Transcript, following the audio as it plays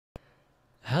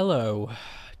Hello,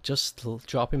 just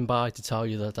dropping by to tell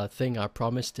you that thing I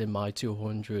promised in my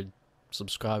 200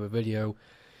 subscriber video,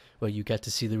 where you get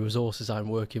to see the resources I'm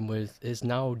working with, is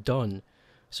now done.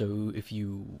 So if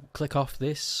you click off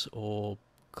this or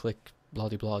click blah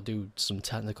de blah, do some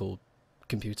technical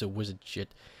computer wizard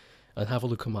shit, and have a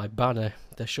look at my banner,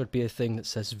 there should be a thing that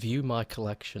says view my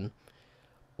collection.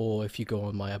 Or if you go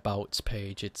on my About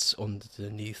page, it's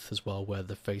underneath as well, where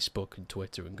the Facebook and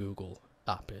Twitter and Google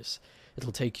app is.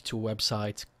 It'll take you to a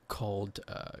website called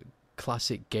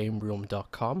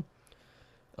classicgameroom.com,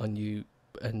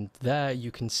 and there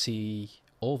you can see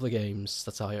all the games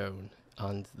that I own.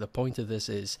 And the point of this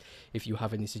is, if you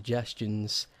have any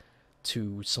suggestions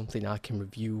to something I can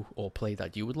review or play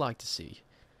that you would like to see,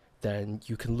 then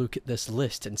you can look at this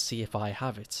list and see if I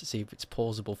have it, see if it's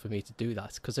plausible for me to do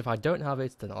that. Because if I don't have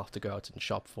it, then I'll have to go out and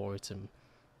shop for it, and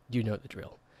you know the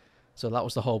drill. So that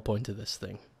was the whole point of this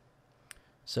thing.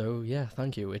 So yeah,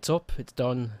 thank you. It's up, it's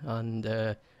done, and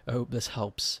I hope this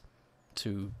helps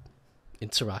to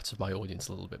interact with my audience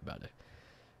a little bit better.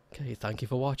 Okay, thank you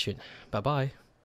for watching. Bye bye.